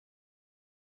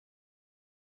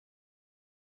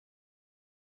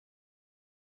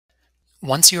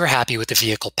Once you are happy with the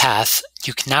vehicle path,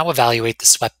 you can now evaluate the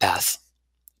swept path.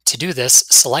 To do this,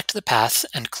 select the path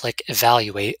and click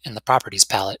Evaluate in the Properties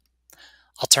palette.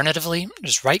 Alternatively,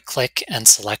 just right-click and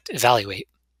select Evaluate.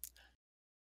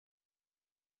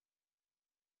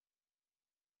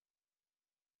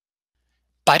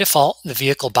 By default, the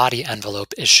vehicle body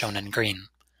envelope is shown in green.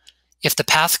 If the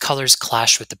path colors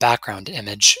clash with the background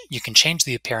image, you can change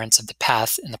the appearance of the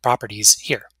path in the properties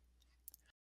here.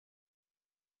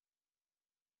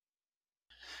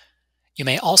 You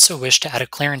may also wish to add a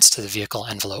clearance to the vehicle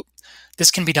envelope.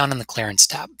 This can be done in the Clearance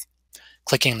tab.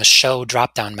 Clicking the Show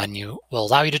drop-down menu will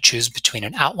allow you to choose between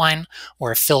an outline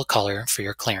or a fill color for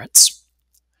your clearance.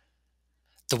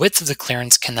 The width of the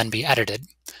clearance can then be edited.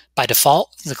 By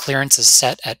default, the clearance is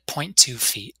set at 0.2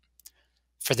 feet.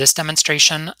 For this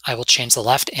demonstration, I will change the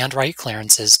left and right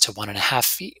clearances to 1.5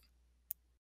 feet.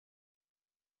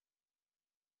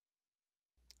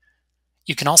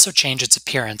 You can also change its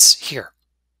appearance here.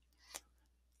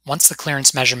 Once the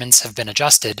clearance measurements have been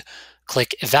adjusted,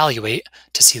 click Evaluate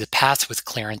to see the path with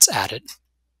clearance added.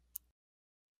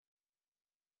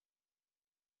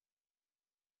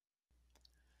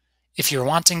 If you're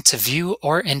wanting to view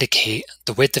or indicate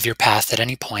the width of your path at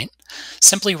any point,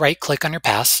 simply right-click on your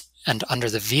path and under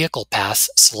the Vehicle path,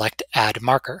 select Add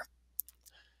Marker.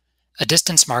 A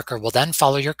distance marker will then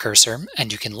follow your cursor,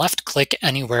 and you can left-click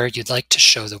anywhere you'd like to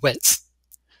show the width.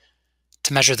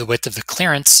 To measure the width of the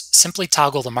clearance, simply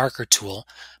toggle the marker tool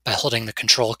by holding the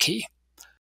Control key.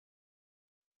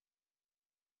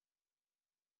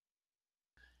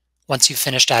 Once you've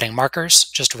finished adding markers,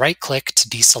 just right-click to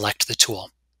deselect the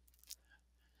tool.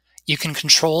 You can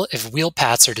control if wheel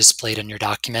paths are displayed in your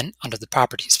document under the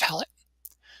Properties palette.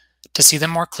 To see them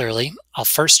more clearly, I'll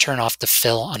first turn off the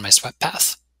fill on my swept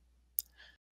path.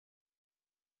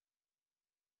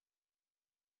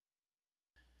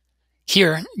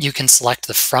 Here, you can select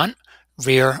the front,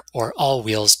 rear, or all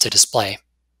wheels to display.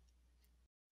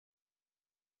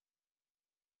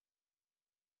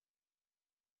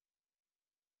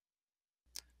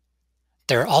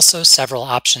 There are also several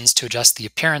options to adjust the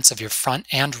appearance of your front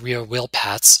and rear wheel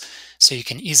paths so you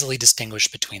can easily distinguish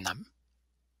between them.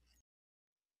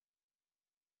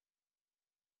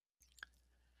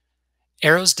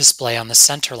 Arrows display on the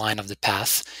center line of the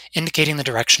path, indicating the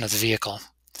direction of the vehicle.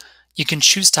 You can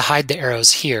choose to hide the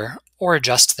arrows here or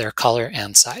adjust their color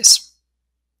and size.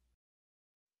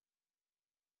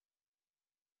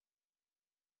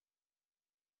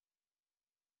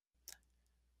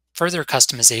 Further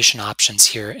customization options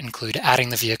here include adding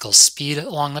the vehicle's speed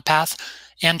along the path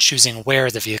and choosing where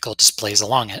the vehicle displays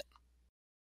along it.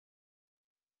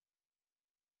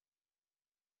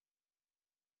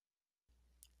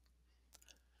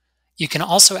 You can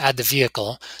also add the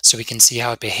vehicle so we can see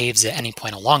how it behaves at any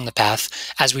point along the path,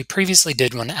 as we previously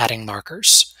did when adding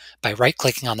markers, by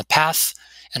right-clicking on the path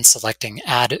and selecting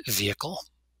Add Vehicle.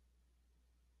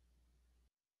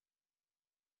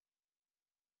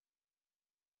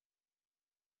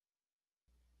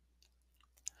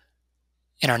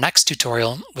 In our next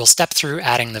tutorial, we'll step through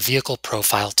adding the vehicle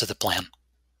profile to the plan.